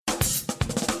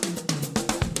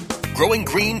growing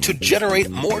green to generate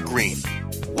more green.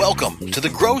 Welcome to the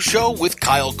Grow Show with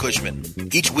Kyle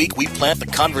Kushman. Each week we plant the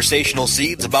conversational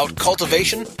seeds about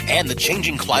cultivation and the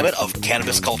changing climate of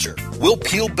cannabis culture. We'll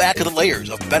peel back the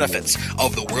layers of benefits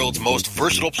of the world's most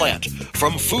versatile plant,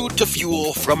 from food to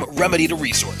fuel, from remedy to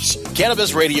resource.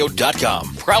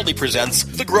 CannabisRadio.com proudly presents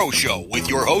the Grow Show with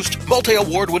your host,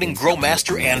 multi-award-winning grow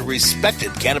master and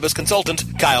respected cannabis consultant,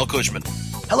 Kyle Kushman.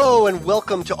 Hello and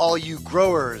welcome to all you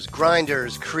growers,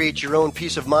 grinders, create your own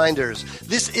peace of minders.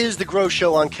 This is the Grow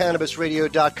Show on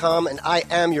CannabisRadio.com, and I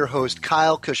am your host,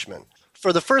 Kyle Kushman.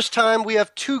 For the first time, we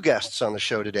have two guests on the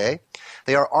show today.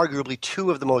 They are arguably two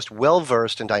of the most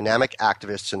well-versed and dynamic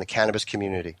activists in the cannabis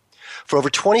community. For over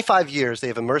 25 years, they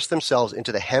have immersed themselves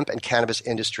into the hemp and cannabis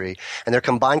industry, and their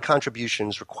combined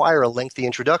contributions require a lengthy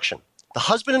introduction. The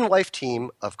husband and wife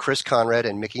team of Conrad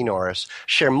and Mikki Norris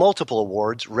share multiple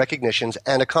awards, recognitions,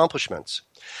 and accomplishments.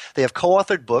 They have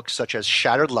co-authored books such as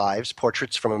Shattered Lives,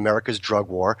 Portraits from America's Drug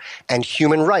War, and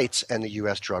Human Rights and the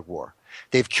U.S. Drug War.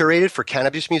 They've curated for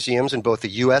cannabis museums in both the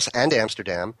US and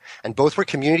Amsterdam, and both were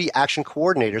community action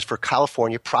coordinators for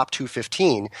California Prop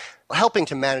 215, helping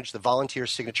to manage the volunteer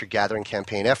signature gathering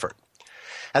campaign effort.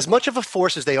 As much of a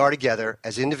force as they are together,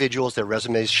 as individuals, their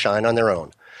resumes shine on their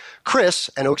own. Chris,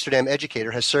 an Amsterdam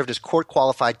educator, has served as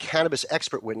court-qualified cannabis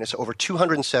expert witness over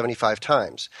 275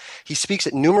 times. He speaks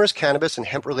at numerous cannabis and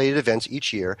hemp-related events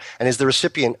each year and is the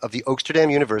recipient of the Amsterdam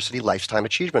University Lifetime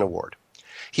Achievement Award.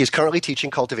 He is currently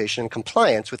teaching cultivation and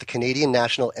compliance with the Canadian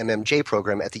National MMJ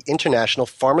program at the International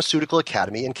Pharmaceutical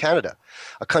Academy in Canada,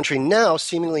 a country now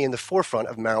seemingly in the forefront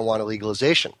of marijuana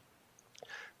legalization.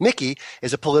 Mikki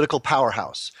is a political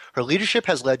powerhouse. Her leadership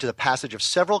has led to the passage of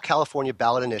several California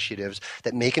ballot initiatives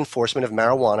that make enforcement of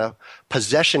marijuana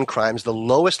possession crimes the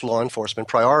lowest law enforcement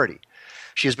priority.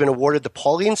 She has been awarded the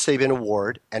Pauline Sabin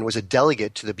Award and was a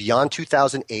delegate to the Beyond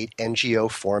 2008 NGO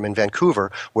Forum in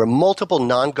Vancouver, where multiple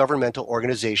non-governmental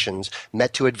organizations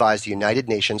met to advise the United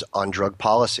Nations on drug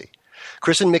policy.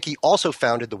 Chris and Mikki also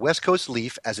founded the West Coast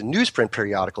Leaf as a newsprint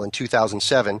periodical in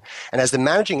 2007, and as the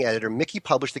managing editor, Mikki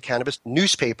published the cannabis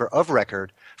newspaper of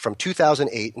record from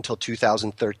 2008 until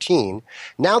 2013.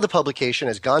 Now the publication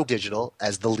has gone digital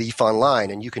as The Leaf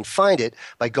Online, and you can find it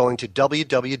by going to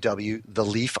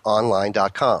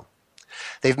www.theleafonline.com.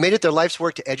 They've made it their life's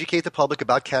work to educate the public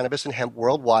about cannabis and hemp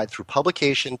worldwide through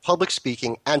publication, public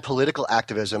speaking, and political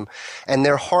activism, and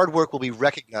their hard work will be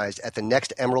recognized at the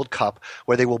next Emerald Cup,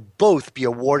 where they will both be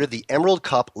awarded the Emerald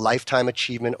Cup Lifetime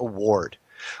Achievement Award.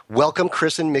 Welcome,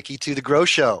 Chris and Mikki, to the Grow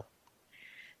Show.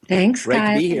 Thanks, Great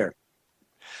guys. to be here.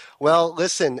 Well,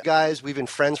 listen, guys, we've been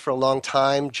friends for a long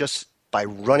time, just by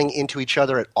running into each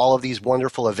other at all of these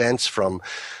wonderful events, from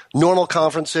normal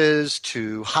conferences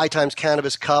to High Times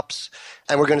Cannabis Cups,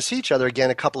 and we're going to see each other again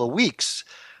in a couple of weeks.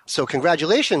 So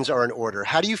congratulations are in order.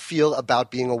 How do you feel about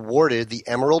being awarded the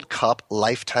Emerald Cup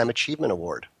Lifetime Achievement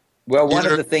Award? Well, one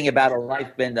of the things about a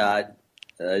Lifetime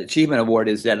Achievement Award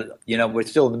is that, we're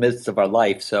still in the midst of our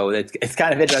life, so it's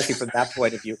kind of interesting from that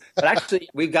point of view. But actually,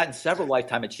 we've gotten several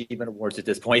Lifetime Achievement Awards at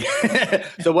this point.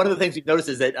 So one of the things we've noticed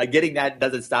is that getting that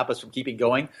doesn't stop us from keeping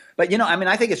going. But,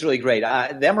 I think it's really great.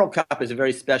 The Emerald Cup is a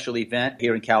very special event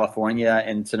here in California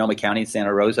in Sonoma County and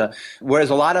Santa Rosa, whereas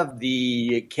a lot of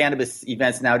the cannabis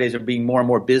events nowadays are being more and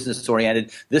more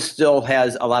business-oriented. This still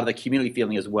has a lot of the community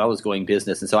feeling as well as going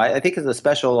business. And so I think it's a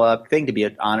special thing to be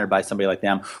honored by somebody like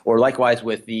them, or likewise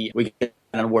we get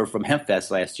an award from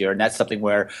HempFest last year, and that's something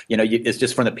where it's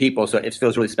just from the people, so it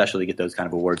feels really special to get those kind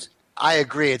of awards. I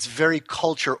agree. It's very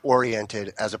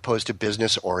culture-oriented as opposed to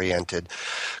business-oriented.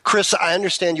 Chris, I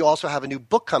understand you also have a new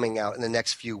book coming out in the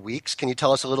next few weeks. Can you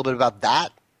tell us a little bit about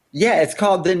that? Yeah, it's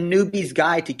called The Newbie's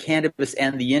Guide to Cannabis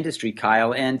and the Industry,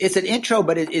 Kyle. And it's an intro,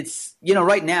 but it's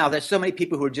right now there's so many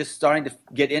people who are just starting to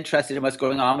get interested in what's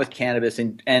going on with cannabis,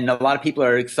 and a lot of people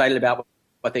are excited about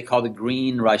what they call the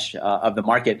green rush of the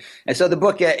market. And so the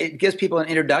book, it gives people an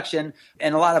introduction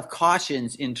and a lot of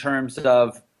cautions in terms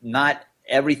of not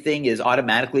everything is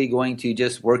automatically going to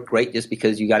just work great just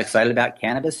because you got excited about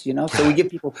cannabis, So we give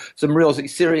people some real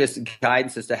serious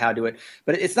guidance as to how to do it.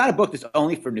 But it's not a book that's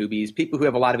only for newbies. People who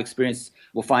have a lot of experience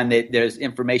will find that there's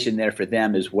information there for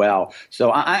them as well.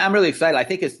 So I'm really excited. I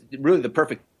think it's really the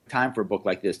perfect time for a book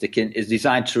like this that is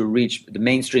designed to reach the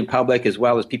mainstream public as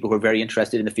well as people who are very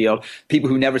interested in the field, people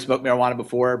who never smoked marijuana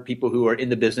before, people who are in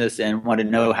the business and want to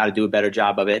know how to do a better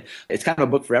job of it. It's kind of a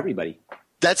book for everybody.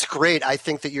 That's great. I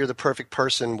think that you're the perfect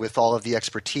person with all of the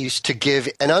expertise to give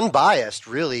an unbiased,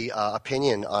 really,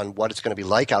 opinion on what it's going to be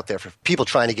like out there for people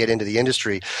trying to get into the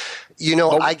industry.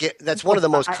 That's one of the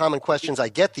most common questions I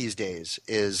get these days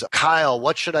is, Kyle,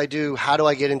 what should I do? How do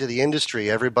I get into the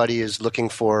industry? Everybody is looking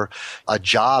for a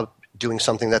job doing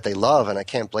something that they love, and I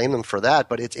can't blame them for that.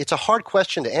 But it's a hard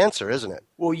question to answer, isn't it?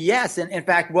 Well, yes. And in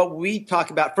fact, what we talk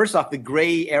about, first off, the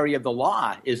gray area of the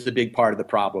law is the big part of the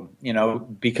problem,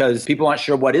 because people aren't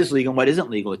sure what is legal and what isn't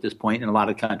legal at this point in a lot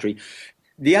of the country.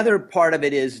 The other part of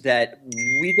it is that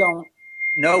we don't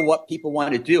know what people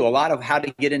want to do. A lot of how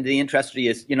to get into the industry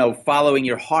is, following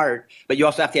your heart, but you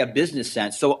also have to have business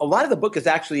sense. So a lot of the book is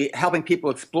actually helping people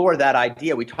explore that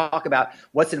idea. We talk about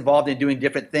what's involved in doing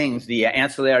different things, the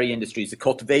ancillary industries, the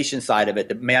cultivation side of it,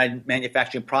 the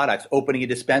manufacturing products, opening a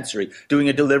dispensary, doing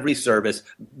a delivery service,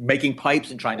 making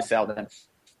pipes and trying to sell them.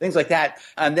 Things like that.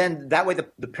 And then that way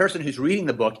the person who's reading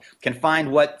the book can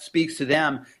find what speaks to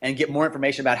them and get more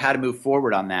information about how to move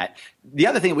forward on that. The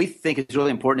other thing we think is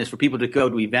really important is for people to go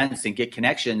to events and get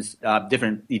connections,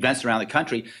 different events around the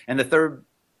country. And the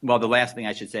last thing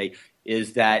I should say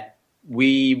is that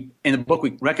in the book,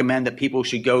 we recommend that people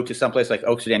should go to someplace like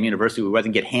Amsterdam University where they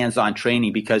can get hands-on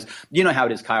training, because you know how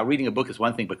it is, Kyle. Reading a book is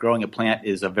one thing, but growing a plant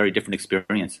is a very different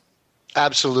experience.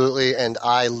 Absolutely, and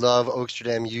I love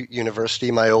Amsterdam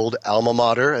University, my old alma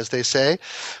mater, as they say.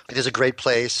 It is a great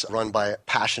place run by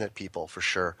passionate people, for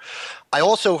sure. I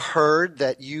also heard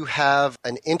that you have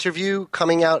an interview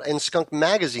coming out, and Skunk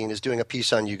Magazine is doing a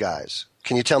piece on you guys.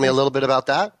 Can you tell me a little bit about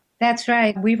that? That's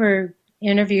right. We were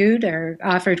interviewed or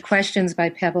offered questions by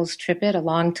Pebbles Trippett, a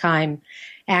longtime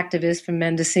activist from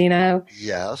Mendocino.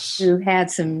 Yes. Who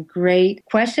had some great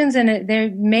questions, and they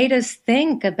made us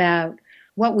think about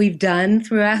what we've done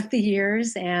throughout the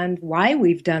years and why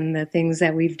we've done the things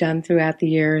that we've done throughout the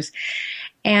years.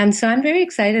 And so I'm very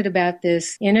excited about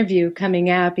this interview coming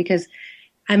out, because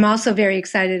I'm also very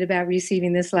excited about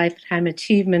receiving this Lifetime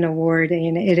Achievement Award.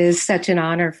 And it is such an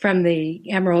honor from the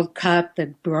Emerald Cup,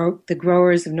 the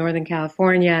growers of Northern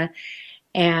California.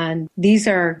 And these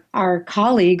are our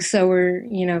colleagues. So we're,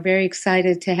 very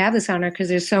excited to have this honor, because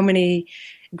there's so many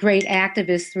great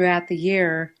activists throughout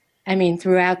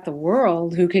the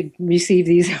world who could receive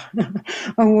these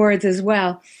awards as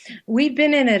well. We've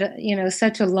been in it,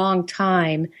 such a long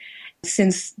time.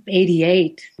 Since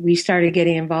 '88, we started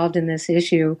getting involved in this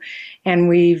issue, and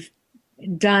we've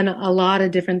done a lot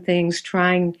of different things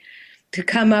trying to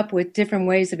come up with different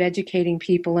ways of educating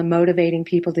people and motivating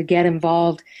people to get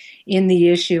involved in the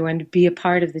issue and be a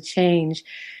part of the change.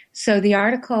 So the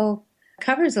article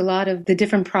covers a lot of the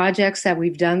different projects that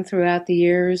we've done throughout the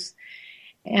years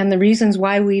and the reasons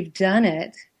why we've done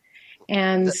it.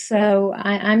 And so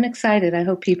I'm excited. I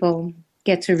hope people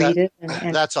get to read it.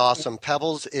 And that's awesome.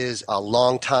 Pebbles is a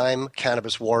longtime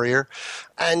cannabis warrior.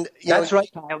 And that's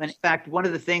right, Kyle. And in fact, one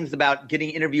of the things about getting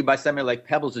interviewed by somebody like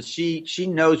Pebbles is she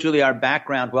knows really our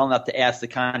background well enough to ask the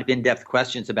kind of in-depth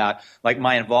questions about, like,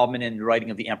 my involvement in the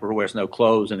writing of The Emperor Wears No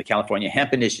Clothes and the California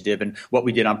Hemp Initiative and what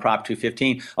we did on Prop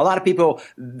 215. A lot of people,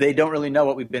 they don't really know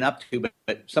what we've been up to,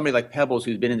 but somebody like Pebbles,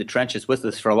 who's been in the trenches with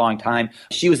us for a long time,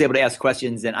 she was able to ask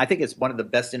questions, and I think it's one of the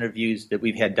best interviews that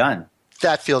we've had done.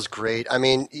 That feels great. I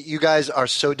mean, you guys are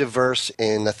so diverse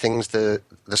in the things, the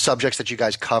subjects that you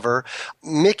guys cover.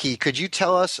 Mikki, could you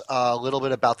tell us a little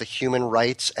bit about the Human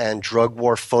Rights and Drug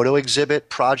War Photo Exhibit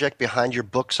project behind your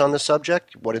books on the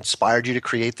subject? What inspired you to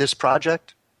create this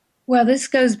project? Well, this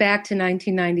goes back to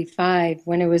 1995,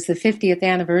 when it was the 50th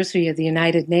anniversary of the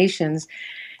United Nations.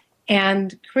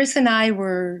 And Chris and I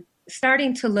were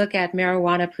starting to look at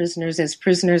marijuana prisoners as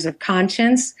prisoners of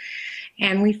conscience.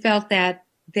 And we felt that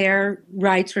their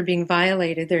rights were being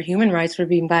violated, their human rights were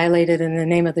being violated in the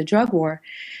name of the drug war.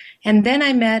 And then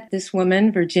I met this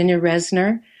woman, Virginia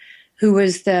Resner, who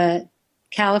was the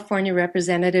California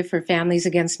representative for Families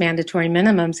Against Mandatory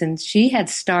Minimums, and she had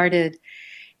started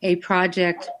a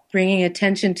project bringing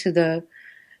attention to the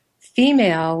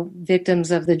female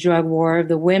victims of the drug war,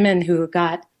 the women who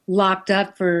got locked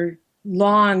up for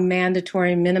long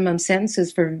mandatory minimum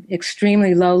sentences for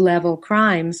extremely low-level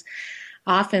crimes,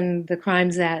 often the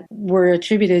crimes that were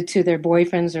attributed to their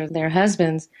boyfriends or their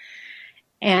husbands.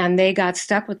 And they got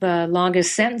stuck with the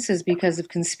longest sentences because of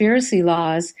conspiracy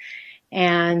laws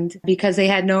and because they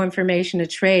had no information to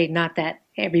trade. Not that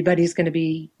everybody's going to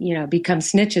be, become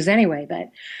snitches anyway. But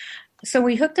so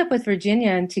we hooked up with Virginia,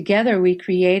 and together we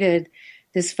created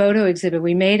this photo exhibit.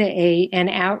 We made an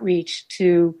outreach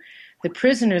to the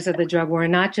prisoners of the drug war,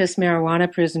 not just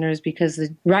marijuana prisoners, because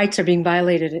the rights are being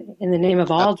violated in the name of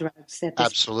all drugs.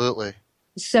 Absolutely.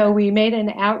 So we made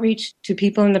an outreach to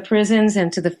people in the prisons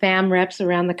and to the FAM reps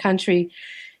around the country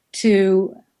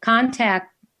to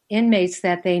contact inmates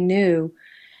that they knew.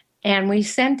 And we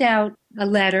sent out a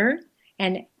letter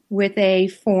and with a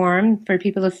form for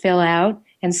people to fill out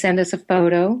and send us a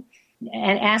photo.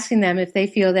 and asking them if they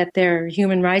feel that their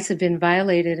human rights have been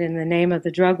violated in the name of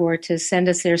the drug war to send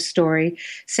us their story,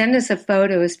 send us a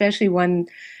photo, especially one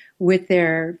with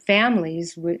their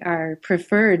families are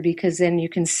preferred, because then you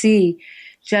can see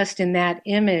just in that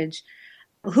image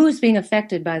who's being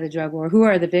affected by the drug war, who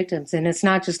are the victims. And it's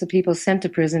not just the people sent to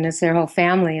prison, it's their whole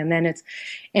family. And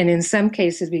in some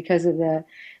cases, because of the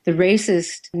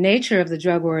racist nature of the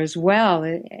drug war as well,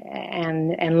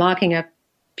 and locking up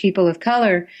people of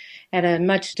color at a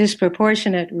much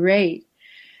disproportionate rate,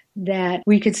 that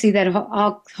we could see that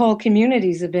whole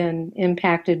communities have been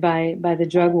impacted by the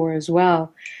drug war as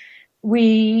well.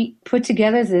 We put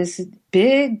together this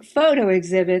big photo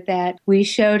exhibit that we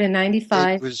showed in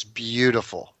 95. It was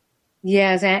beautiful.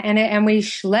 Yes, and we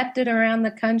schlepped it around the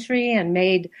country and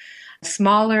made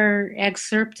smaller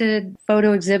excerpted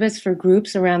photo exhibits for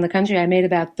groups around the country. I made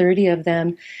about 30 of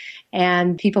them,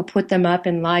 and people put them up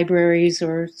in libraries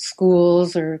or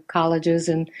schools or colleges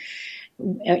and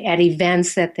at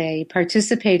events that they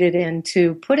participated in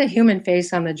to put a human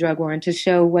face on the drug war and to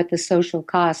show what the social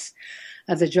costs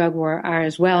of the drug war are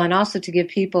as well, and also to give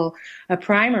people a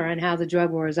primer on how the drug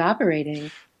war is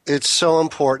operating. It's so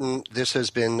important. This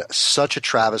has been such a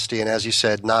travesty, and as you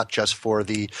said, not just for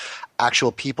the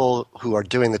actual people who are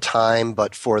doing the time,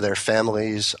 but for their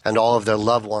families and all of their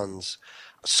loved ones.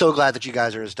 So glad that you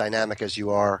guys are as dynamic as you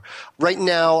are. Right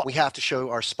now, we have to show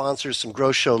our sponsors some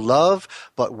Grow Show love,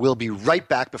 but we'll be right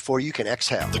back before you can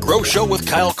exhale. The Grow Show with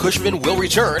Kyle Kushman will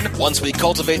return once we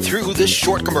cultivate through this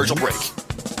short commercial break.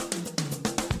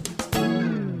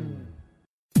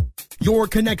 Your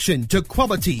connection to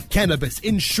quality cannabis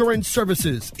insurance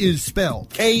services is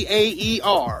spelled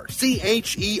Kaercher.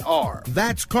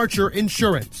 That's Karcher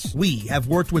Insurance. We have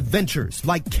worked with ventures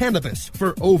like cannabis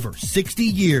for over 60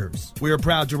 years. We're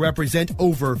proud to represent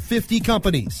over 50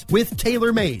 companies with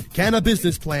tailor-made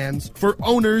cannabis plans for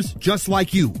owners just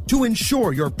like you to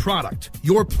insure your product,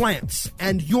 your plants,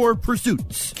 and your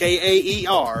pursuits.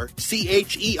 Kaercher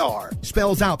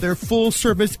spells out their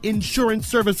full-service insurance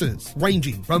services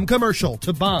ranging from commercial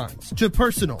to bonds to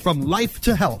personal, from life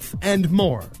to health, and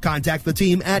more. Contact the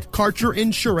team at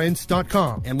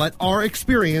KarcherInsurance.com and let our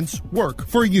experience work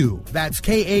for you. That's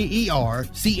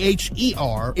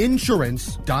Kaercher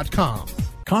Insurance.com.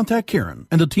 Contact Karen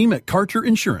and the team at Karcher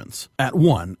Insurance at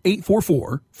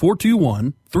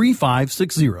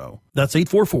 1-844-421-3560. That's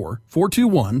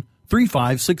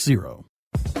 844-421-3560.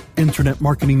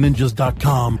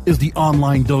 InternetMarketingNinjas.com is the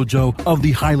online dojo of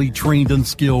the highly trained and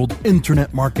skilled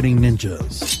Internet Marketing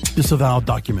Ninjas. Disavow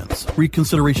documents,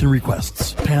 reconsideration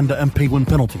requests, panda and penguin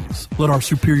penalties. Let our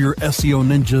superior SEO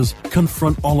ninjas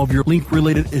confront all of your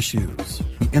link-related issues.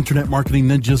 The Internet Marketing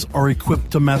Ninjas are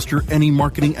equipped to master any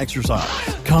marketing exercise,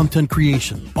 content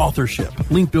creation,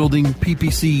 authorship, link building,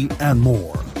 PPC, and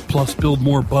more. Plus, build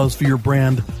more buzz for your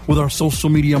brand with our social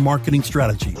media marketing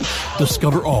strategy.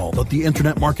 Discover all that the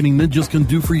Internet Marketing Ninjas can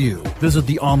do for you. Visit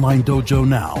the online dojo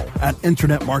now at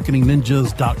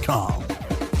InternetMarketingNinjas.com.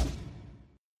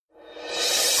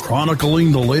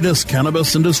 Chronicling the latest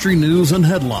cannabis industry news and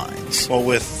headlines. Well,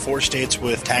 with 4 states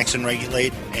with tax and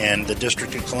regulate and the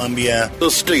District of Columbia.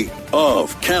 The state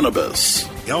of cannabis.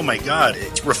 Oh my God,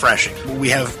 it's refreshing. We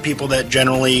have people that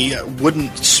generally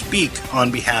wouldn't speak on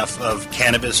behalf of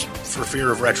cannabis for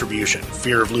fear of retribution,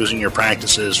 fear of losing your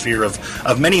practices, fear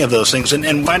of many of those things,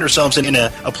 and find ourselves in a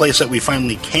place that we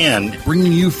finally can.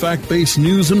 Bringing you fact-based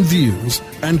news and views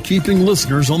and keeping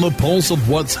listeners on the pulse of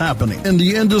what's happening in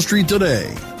the industry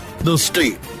today. The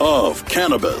state of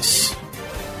cannabis.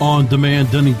 On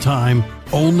demand anytime,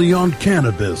 only on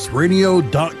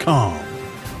CannabisRadio.com.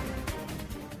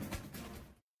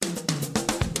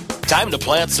 Time to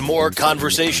plant some more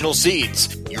conversational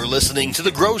seeds. You're listening to The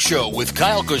Grow Show with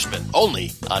Kyle Kushman,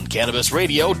 only on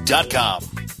CannabisRadio.com.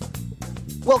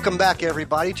 Welcome back,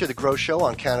 everybody, to The Grow Show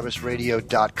on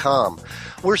CannabisRadio.com.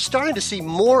 We're starting to see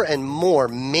more and more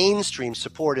mainstream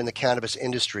support in the cannabis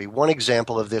industry. One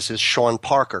example of this is Sean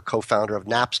Parker, co-founder of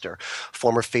Napster,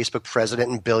 former Facebook president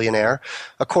and billionaire.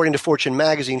 According to Fortune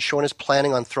magazine, Sean is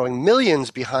planning on throwing millions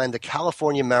behind the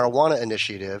California Marijuana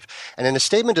Initiative. And in a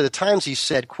statement to the Times, he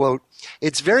said, quote,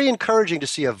 "It's very encouraging to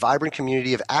see a vibrant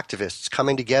community of activists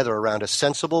coming together around a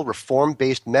sensible,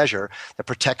 reform-based measure that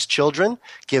protects children,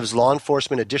 gives law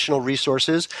enforcement additional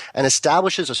resources, and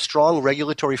establishes a strong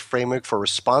regulatory framework for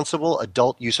responsible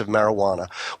adult use of marijuana,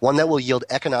 one that will yield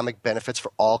economic benefits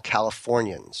for all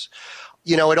Californians."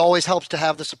 You know, it always helps to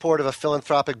have the support of a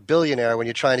philanthropic billionaire when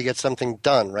you're trying to get something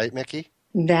done, right, Mikki?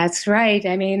 That's right.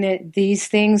 I mean, these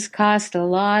things cost a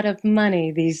lot of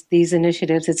money, these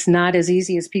initiatives. It's not as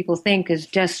easy as people think as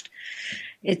just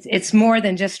it's more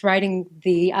than just writing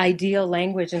the ideal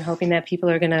language and hoping that people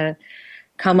are going to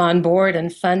come on board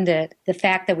and fund it. The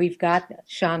fact that we've got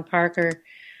Sean Parker,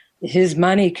 his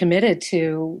money committed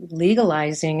to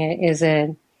legalizing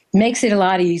it makes it a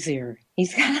lot easier.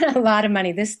 He's got a lot of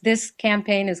money. This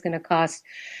campaign is going to cost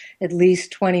at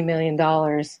least $20 million,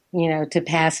 to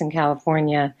pass in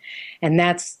California, and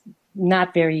that's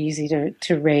not very easy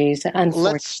to raise,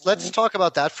 unfortunately. Let's talk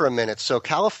about that for a minute. So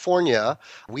California,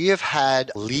 we have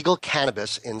had legal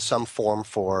cannabis in some form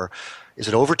for, is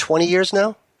it over 20 years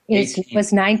now? It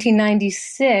was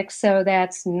 1996, so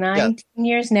that's 19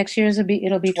 years. Next year it'll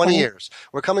be 20 years.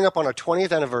 We're coming up on our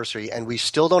 20th anniversary, and we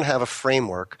still don't have a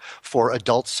framework for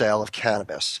adult sale of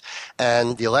cannabis.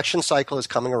 And the election cycle is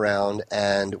coming around,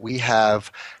 and we have,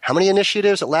 how many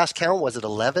initiatives at last count? Was it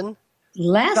 11?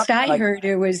 Last I heard,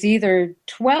 it was either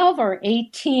 12 or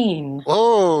 18.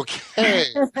 Okay.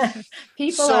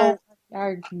 People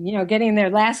are getting their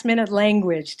last-minute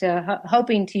language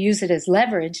hoping to use it as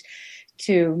leverage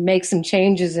to make some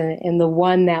changes in the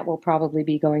one that will probably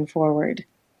be going forward.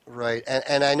 Right.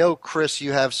 And I know, Chris,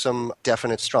 you have some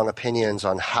definite strong opinions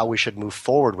on how we should move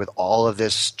forward with all of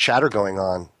this chatter going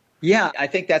on. Yeah, I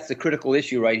think that's the critical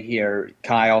issue right here,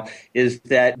 Kyle, is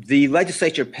that the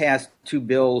legislature passed two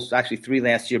bills, actually three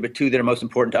last year, but two that are most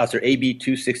important to us are AB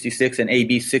 266 and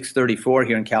AB 634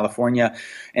 here in California.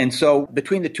 And so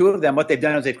between the two of them, what they've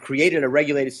done is they've created a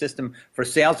regulated system for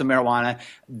sales of marijuana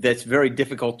that's very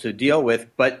difficult to deal with.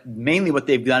 But mainly what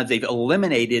they've done is they've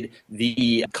eliminated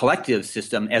the collective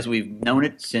system as we've known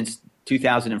it since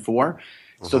 2004.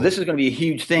 So this is going to be a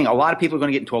huge thing. A lot of people are going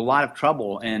to get into a lot of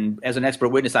trouble. And as an expert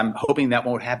witness, I'm hoping that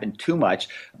won't happen too much.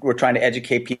 We're trying to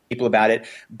educate people about it.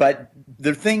 But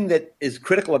the thing that is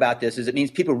critical about this is it means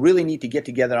people really need to get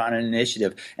together on an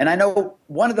initiative. And I know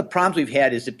one of the problems we've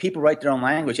had is that people write their own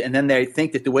language and then they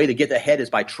think that the way to get ahead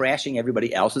is by trashing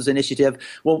everybody else's initiative.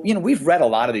 Well, we've read a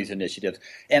lot of these initiatives.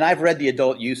 And I've read the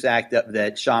Adult Use Act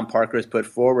that Sean Parker has put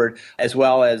forward, as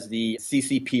well as the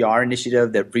CCPR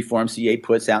initiative that Reform CA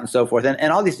puts out and so forth.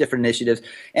 And all these different initiatives,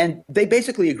 and they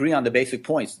basically agree on the basic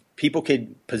points. People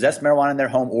could possess marijuana in their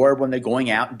home, or when they're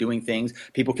going out and doing things,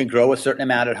 people can grow a certain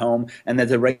amount at home, and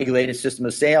there's a regulated system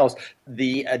of sales.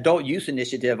 The adult use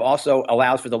initiative also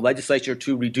allows for the legislature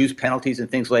to reduce penalties and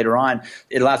things later on.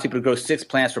 It allows people to grow 6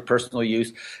 plants for personal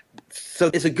use. So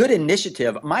it's a good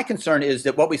initiative. My concern is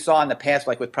that what we saw in the past,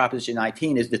 like with Proposition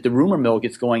 19, is that the rumor mill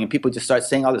gets going and people just start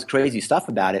saying all this crazy stuff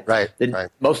about it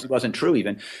that mostly wasn't true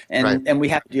even. And we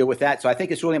have to deal with that. So I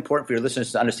think it's really important for your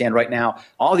listeners to understand right now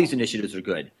all these initiatives are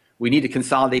good. We need to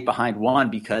consolidate behind one,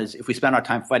 because if we spend our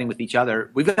time fighting with each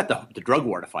other, we've got the drug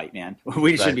war to fight, man.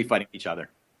 We shouldn't be fighting each other.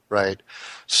 Right.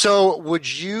 So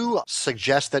would you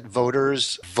suggest that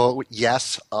voters vote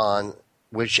yes on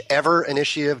whichever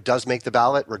initiative does make the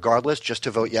ballot, regardless, just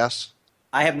to vote yes?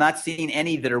 I have not seen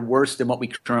any that are worse than what we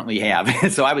currently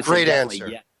have. So I would say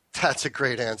definitely yes. That's a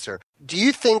great answer. Do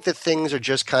you think that things are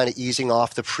just kind of easing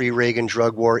off the pre-Reagan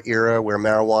drug war era where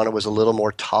marijuana was a little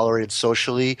more tolerated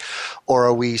socially, or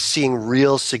are we seeing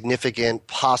real significant,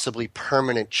 possibly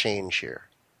permanent change here?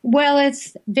 Well,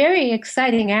 it's very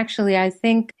exciting, actually. I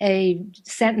think a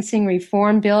sentencing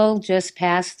reform bill just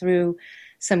passed through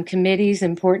some committees,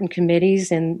 important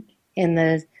committees in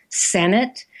the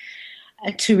Senate,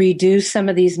 to reduce some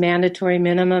of these mandatory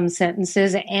minimum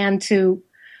sentences and to,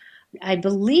 I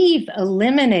believe,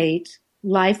 eliminate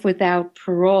life without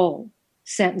parole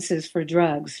sentences for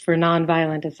drugs, for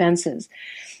nonviolent offenses.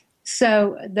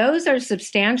 So those are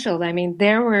substantial. I mean,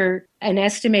 there were an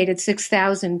estimated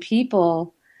 6,000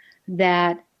 people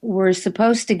that were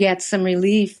supposed to get some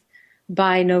relief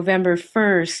by November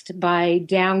 1st by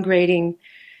downgrading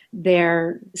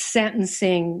their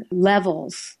sentencing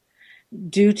levels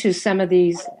due to some of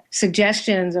these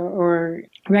suggestions or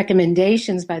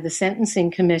recommendations by the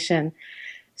Sentencing Commission.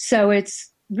 So it's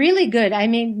really good. I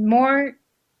mean,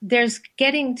 there's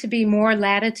getting to be more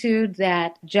latitude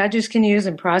that judges can use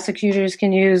and prosecutors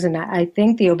can use. And I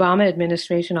think the Obama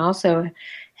administration also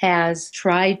has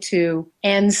tried to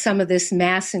end some of this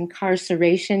mass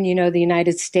incarceration. The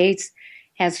United States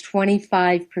has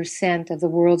 25% of the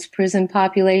world's prison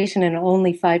population and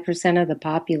only 5% of the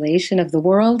population of the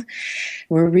world.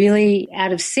 We're really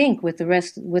out of sync with the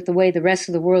way the rest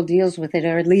of the world deals with it,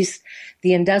 or at least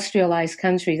the industrialized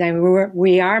countries. I mean,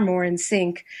 we are more in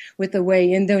sync with the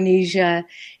way Indonesia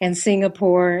and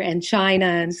Singapore and China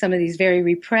and some of these very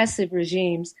repressive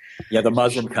regimes. Yeah, the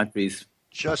Muslim countries.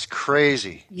 Just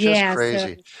crazy. Yeah,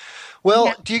 crazy.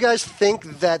 Well, do you guys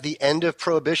think that the end of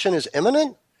prohibition is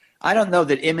imminent? I don't know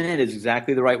that imminent is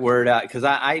exactly the right word, because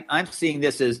I'm seeing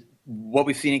this as what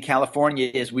we've seen in California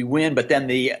is we win, but then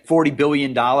the $40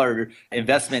 billion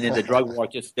investment in the drug war,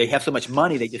 they have so much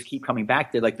money, they just keep coming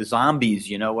back. They're like the zombies,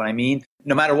 you know what I mean?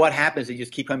 No matter what happens, they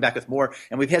just keep coming back with more.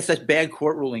 And we've had such bad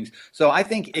court rulings. So I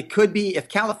think it could be, if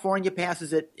California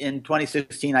passes it in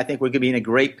 2016, I think we're going to be in a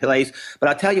great place. But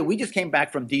I'll tell you, we just came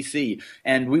back from D.C.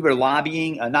 and we were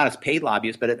lobbying, not as paid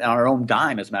lobbyists, but on our own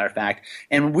dime, as a matter of fact.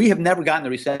 And we have never gotten the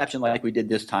reception like we did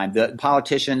this time. The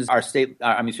politicians, our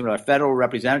federal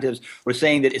representatives were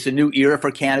saying that it's a new era for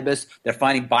cannabis. They're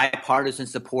finding bipartisan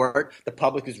support. The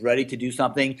public is ready to do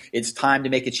something. It's time to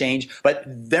make a change. But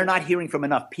they're not hearing from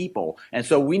enough people. And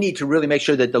so we need to really make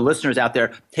sure that the listeners out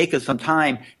there take us some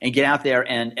time and get out there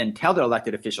and tell their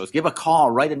elected officials, give a call,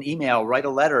 write an email, write a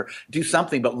letter, do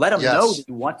something, but let them know that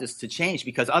you want this to change,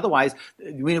 because otherwise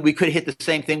we could hit the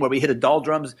same thing where we hit a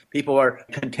doldrums, people are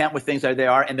content with things as they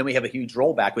are, and then we have a huge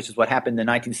rollback, which is what happened in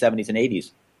the 1970s and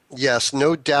 80s. Yes,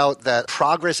 no doubt that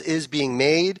progress is being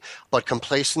made, but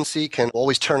complacency can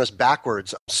always turn us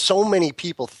backwards. So many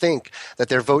people think that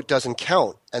their vote doesn't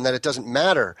count and that it doesn't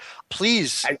matter.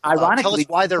 Please tell us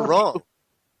why they're wrong.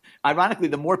 Ironically,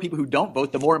 the more people who don't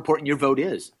vote, the more important your vote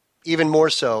is. Even more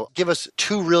so. Give us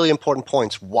 2 really important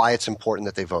points why it's important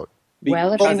that they vote.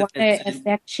 Well, if they want to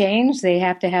affect change, they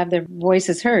have to have their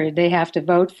voices heard. They have to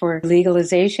vote for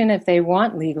legalization if they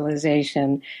want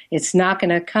legalization. It's not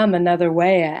going to come another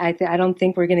way. I don't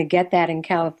think we're going to get that in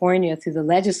California through the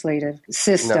legislative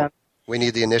system. No, we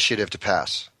need the initiative to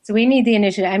pass. So we need the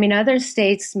initiative. I mean, other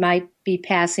states might be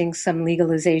passing some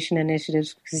legalization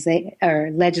initiatives or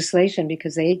legislation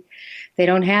because they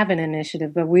don't have an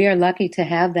initiative, but we are lucky to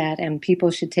have that, and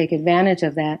people should take advantage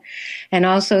of that. And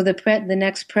also the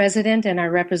next president and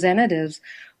our representatives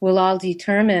will all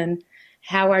determine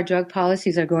how our drug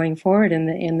policies are going forward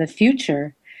in the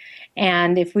future.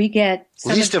 And if we get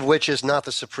least of which is not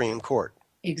the Supreme Court.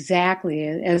 Exactly,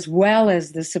 as well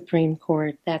as the Supreme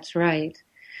Court. That's right.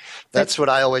 That's what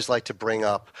I always like to bring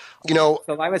up. You know,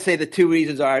 so I would say the 2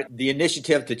 reasons are the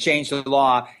initiative to change the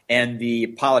law and the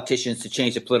politicians to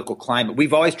change the political climate.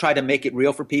 We've always tried to make it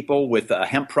real for people with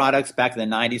hemp products back in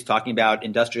the 90s, talking about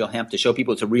industrial hemp to show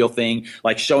people it's a real thing,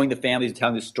 like showing the families and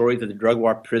telling the stories of the drug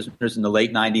war prisoners in the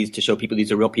late 90s to show people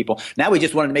these are real people. Now we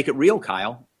just wanted to make it real,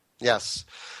 Kyle. Yes.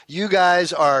 You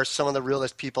guys are some of the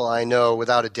realest people I know,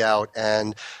 without a doubt,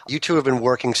 and you two have been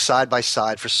working side by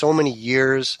side for so many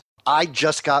years. I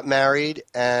just got married,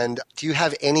 and do you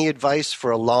have any advice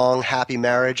for a long, happy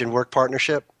marriage and work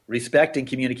partnership? Respect and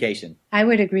communication. I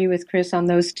would agree with Chris on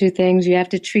those 2 things. You have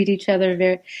to treat each other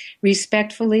very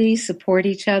respectfully, support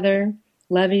each other,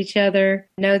 love each other,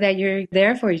 know that you're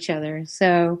there for each other.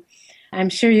 So I'm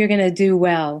sure you're going to do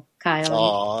well, Kyle.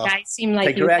 Aww. You guys seem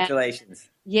like congratulations.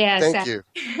 Yes. Thank you.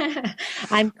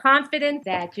 I'm confident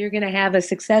that you're going to have a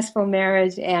successful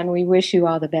marriage, and we wish you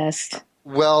all the best.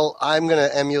 Well, I'm going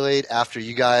to emulate after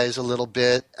you guys a little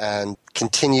bit and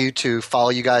continue to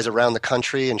follow you guys around the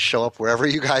country and show up wherever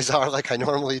you guys are like I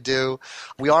normally do.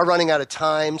 We are running out of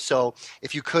time, so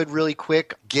if you could really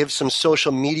quick give some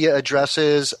social media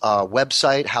addresses,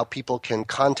 website, how people can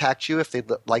contact you if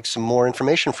they'd like some more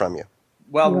information from you.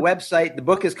 Well, the website, the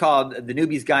book is called The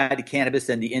Newbie's Guide to Cannabis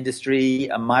and the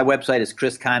Industry. My website is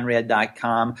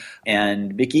chrisconrad.com.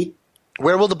 And Mikki?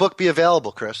 Where will the book be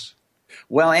available, Chris?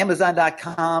 Well,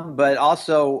 Amazon.com, but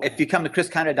also if you come to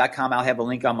chrisconrad.com, I'll have a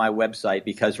link on my website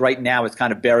because right now it's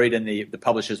kind of buried in the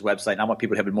publisher's website, and I want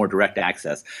people to have more direct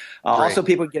access. Also,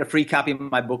 people get a free copy of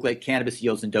my booklet, Cannabis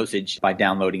Yields and Dosage, by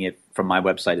downloading it from my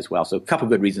website as well. So a couple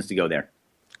good reasons to go there.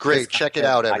 Great. Check it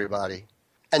out, everybody.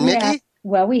 And Mikki? Yeah.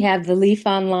 Well, we have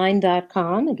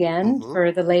theleafonline.com, again,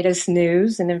 for the latest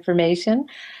news and information.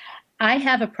 I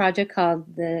have a project called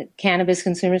the Cannabis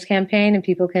Consumers Campaign, and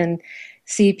people can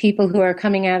see people who are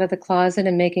coming out of the closet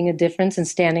and making a difference and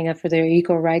standing up for their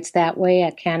equal rights that way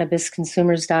at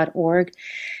cannabisconsumers.org.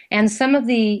 And some of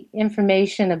the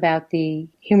information about the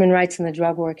human rights in the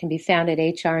drug war can be found at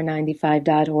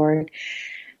hr95.org.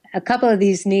 A couple of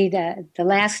these need, the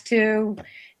last 2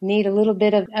 need a little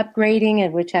bit of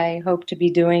upgrading, which I hope to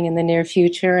be doing in the near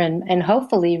future, and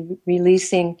hopefully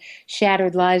releasing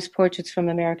Shattered Lives, Portraits from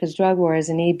America's Drug War as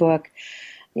an ebook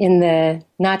in the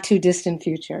not-too-distant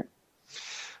future.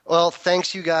 Well,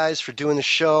 thanks you guys for doing the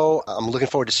show. I'm looking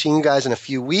forward to seeing you guys in a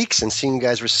few weeks and seeing you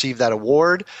guys receive that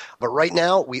award. But right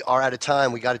now, we are out of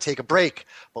time. We got to take a break,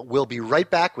 but we'll be right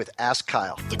back with Ask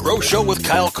Kyle. The Grow Show with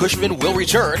Kyle Kushman will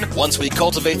return once we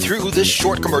cultivate through this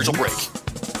short commercial break.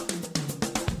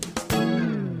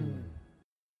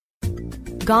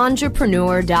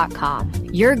 Ganjapreneur.com,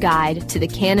 your guide to the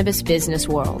cannabis business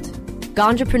world.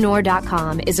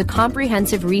 Ganjapreneur.com is a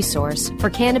comprehensive resource for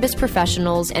cannabis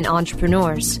professionals and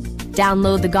entrepreneurs.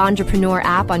 Download the Ganjapreneur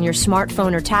app on your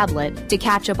smartphone or tablet to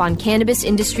catch up on cannabis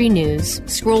industry news,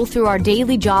 scroll through our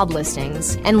daily job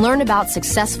listings, and learn about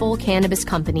successful cannabis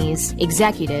companies,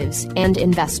 executives, and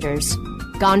investors.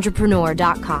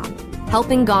 Ganjapreneur.com,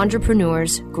 helping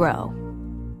Ganjapreneurs grow.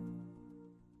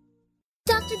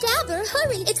 Dr. Dabber,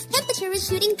 hurry! Its temperature is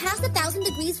shooting past 1,000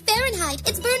 degrees Fahrenheit.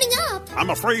 It's burning up. I'm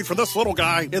afraid for this little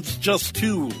guy, it's just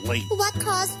too late. What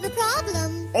caused the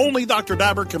problem? Only Dr.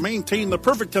 Dabber can maintain the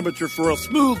perfect temperature for a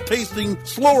smooth-tasting,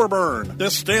 slower burn.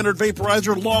 This standard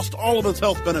vaporizer lost all of its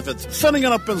health benefits, sending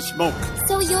it up in smoke.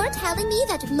 So you're telling me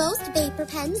that most vapor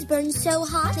pens burn so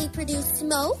hot they produce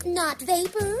smoke, not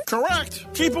vapor? Correct.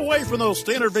 Keep away from those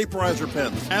standard vaporizer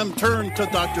pens and turn to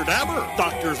Dr. Dabber.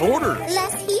 Doctor's orders.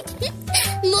 Less heat,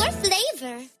 more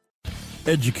flavor.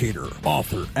 Educator,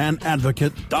 author, and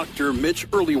advocate Dr. Mitch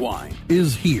Earlywine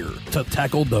is here to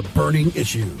tackle the burning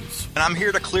issues. And I'm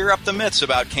here to clear up the myths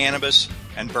about cannabis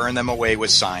and burn them away with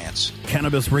science.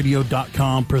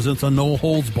 CannabisRadio.com presents a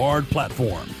no-holds-barred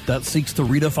platform that seeks to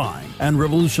redefine and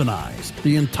revolutionize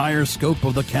the entire scope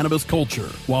of the cannabis culture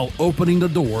while opening the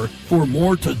door for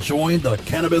more to join the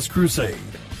cannabis crusade.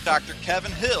 Dr.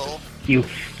 Kevin Hill. You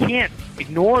can't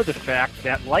ignore the fact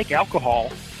that, like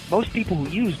alcohol, most people who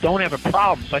use don't have a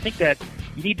problem. So I think that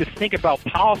you need to think about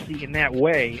policy in that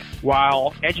way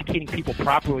while educating people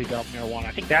properly about marijuana.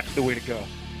 I think that's the way to go.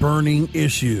 Burning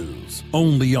Issues,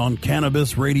 only on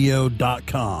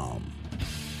CannabisRadio.com.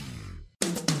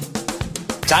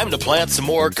 Time to plant some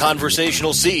more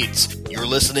conversational seeds. You're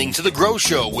listening to The Grow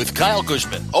Show with Kyle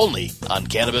Kushman, only on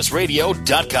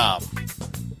CannabisRadio.com.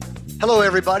 Hello,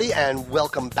 everybody, and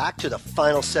welcome back to the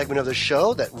final segment of the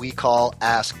show that we call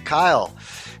Ask Kyle.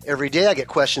 Every day I get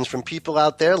questions from people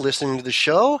out there listening to the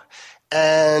show,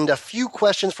 and a few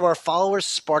questions from our followers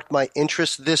sparked my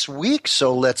interest this week,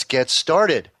 so let's get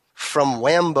started. From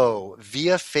Wambo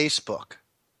via Facebook.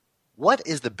 What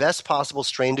is the best possible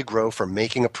strain to grow for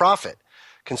making a profit,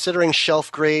 considering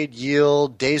shelf grade,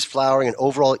 yield, days flowering, and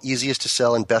overall easiest to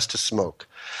sell and best to smoke?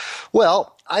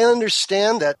 Well, I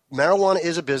understand that marijuana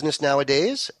is a business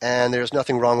nowadays, and there's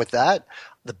nothing wrong with that.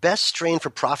 The best strain for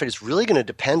profit is really going to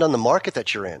depend on the market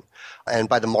that you're in. And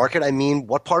by the market, I mean,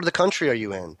 what part of the country are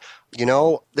you in? You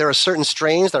know, there are certain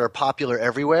strains that are popular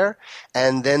everywhere,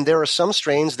 and then there are some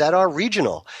strains that are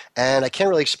regional. And I can't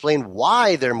really explain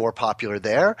why they're more popular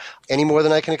there any more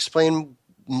than I can explain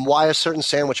why a certain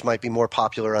sandwich might be more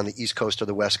popular on the East Coast or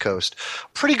the West Coast.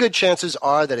 Pretty good chances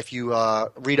are that if you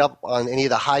read up on any of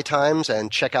the high times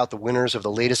and check out the winners of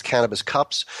the latest cannabis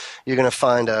cups, you're going to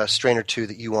find a strain or two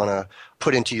that you want to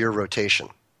put into your rotation.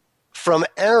 From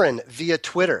Aaron via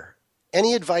Twitter,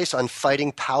 any advice on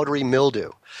fighting powdery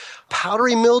mildew?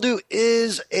 Powdery mildew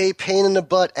is a pain in the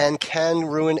butt and can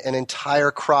ruin an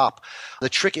entire crop. The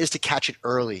trick is to catch it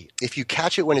early. If you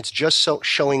catch it when it's just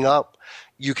showing up,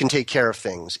 you can take care of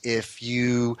things. If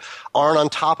you aren't on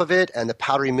top of it and the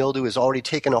powdery mildew has already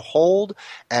taken a hold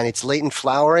and it's late in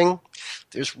flowering,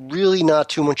 there's really not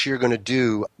too much you're going to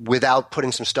do without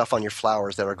putting some stuff on your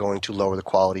flowers that are going to lower the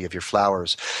quality of your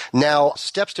flowers. Now,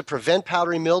 steps to prevent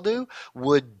powdery mildew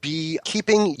would be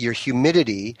keeping your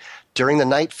humidity during the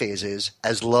night phases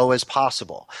as low as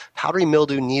possible. Powdery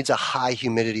mildew needs a high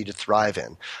humidity to thrive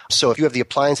in. So if you have the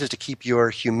appliances to keep your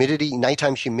humidity,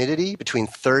 nighttime humidity between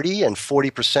 30 and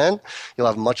 40%, you'll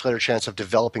have a much better chance of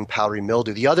developing powdery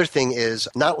mildew. The other thing is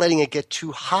not letting it get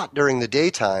too hot during the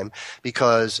daytime,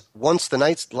 because once the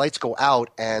lights go out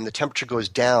and the temperature goes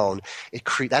down,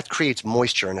 that creates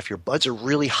moisture. And if your buds are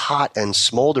really hot and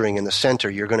smoldering in the center,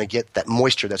 you're going to get that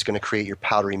moisture that's going to create your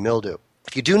powdery mildew.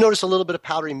 If you do notice a little bit of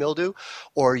powdery mildew,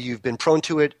 or you've been prone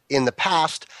to it in the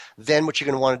past, then what you're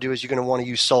going to want to do is you're going to want to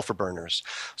use sulfur burners.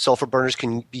 Sulfur burners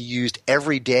can be used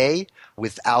every day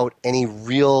without any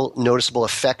real noticeable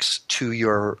effects to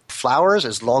your flowers,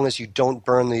 as long as you don't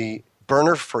burn the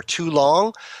burner for too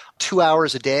long. 2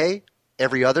 hours a day,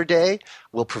 every other day,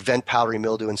 will prevent powdery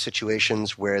mildew in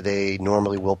situations where they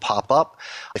normally will pop up.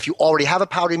 If you already have a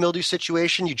powdery mildew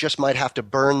situation, you just might have to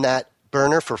burn that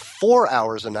burner for 4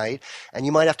 hours a night, and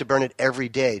you might have to burn it every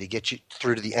day to get you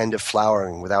through to the end of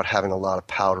flowering without having a lot of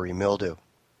powdery mildew.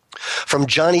 From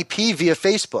Johnny P via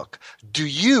Facebook, do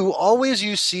you always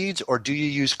use seeds or do you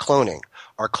use cloning?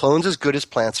 Are clones as good as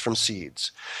plants from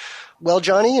seeds? Well,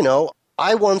 Johnny,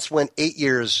 I once went 8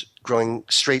 years growing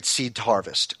straight seed to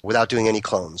harvest without doing any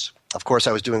clones. Of course,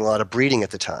 I was doing a lot of breeding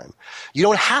at the time. You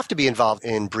don't have to be involved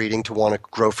in breeding to want to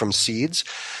grow from seeds.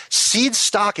 Seed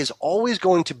stock is always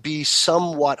going to be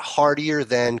somewhat hardier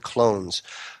than clones.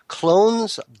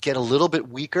 Clones get a little bit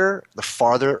weaker the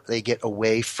farther they get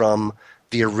away from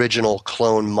the original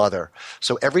clone mother.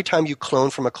 So every time you clone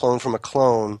from a clone from a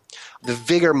clone, the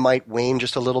vigor might wane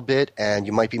just a little bit, and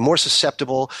you might be more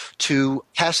susceptible to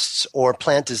pests or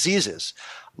plant diseases.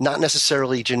 Not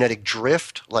necessarily genetic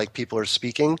drift, like people are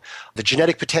speaking. The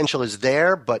genetic potential is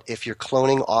there, but if you're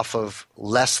cloning off of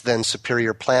less than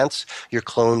superior plants, your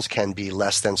clones can be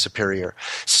less than superior.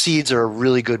 Seeds are a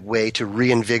really good way to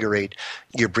reinvigorate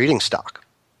your breeding stock.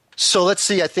 So let's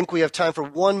see, I think we have time for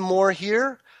one more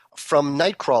here from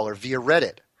Nightcrawler via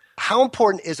Reddit. How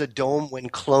important is a dome when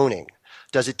cloning?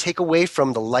 Does it take away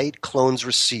from the light clones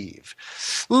receive?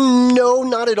 No,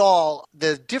 not at all.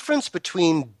 The difference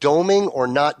between doming or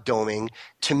not doming,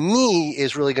 to me,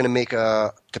 is really going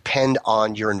to depend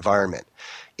on your environment.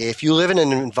 If you live in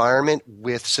an environment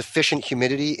with sufficient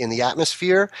humidity in the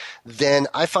atmosphere, then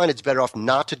I find it's better off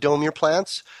not to dome your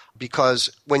plants, because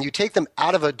when you take them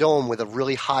out of a dome with a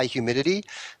really high humidity,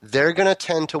 they're going to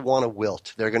tend to want to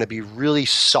wilt. They're going to be really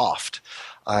soft,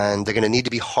 and they're going to need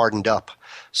to be hardened up.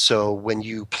 So when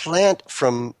you plant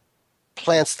from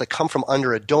plants that come from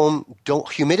under a dome,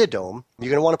 humididome, you're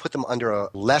going to want to put them under a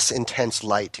less intense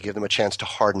light to give them a chance to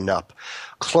harden up.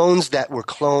 Clones that were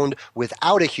cloned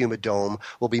without a humidome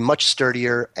will be much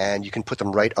sturdier, and you can put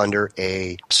them right under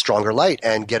a stronger light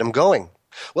and get them going.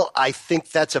 Well, I think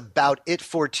that's about it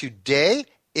for today.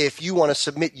 If you want to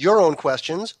submit your own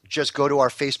questions, just go to our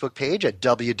Facebook page at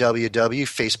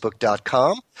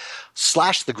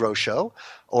www.facebook.com/The Grow Show,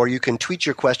 or you can tweet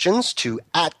your questions to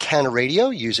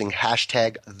 @CannaRadio using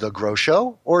hashtag The Grow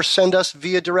Show, or send us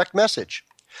via direct message.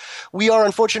 We are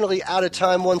unfortunately out of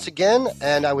time once again,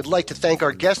 and I would like to thank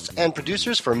our guests and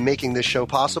producers for making this show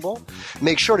possible.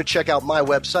 Make sure to check out my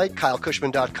website,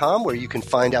 KyleKushman.com, where you can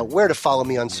find out where to follow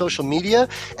me on social media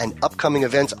and upcoming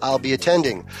events I'll be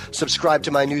attending. Subscribe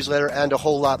to my newsletter and a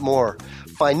whole lot more.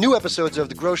 Find new episodes of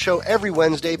The Grow Show every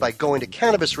Wednesday by going to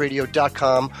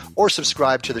CannabisRadio.com or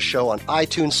subscribe to the show on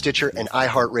iTunes, Stitcher, and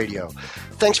iHeartRadio.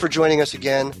 Thanks for joining us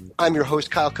again. I'm your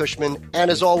host, Kyle Kushman, and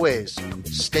as always,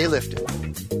 stay lifted.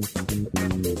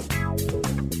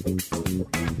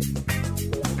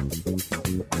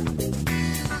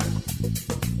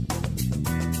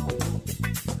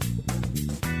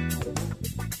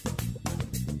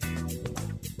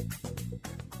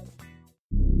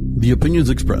 The opinions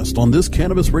expressed on this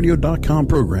CannabisRadio.com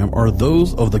program are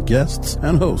those of the guests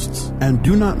and hosts and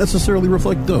do not necessarily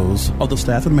reflect those of the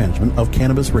staff and management of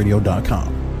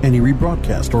CannabisRadio.com. Any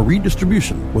rebroadcast or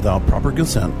redistribution without proper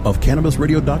consent of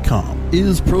CannabisRadio.com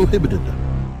is prohibited.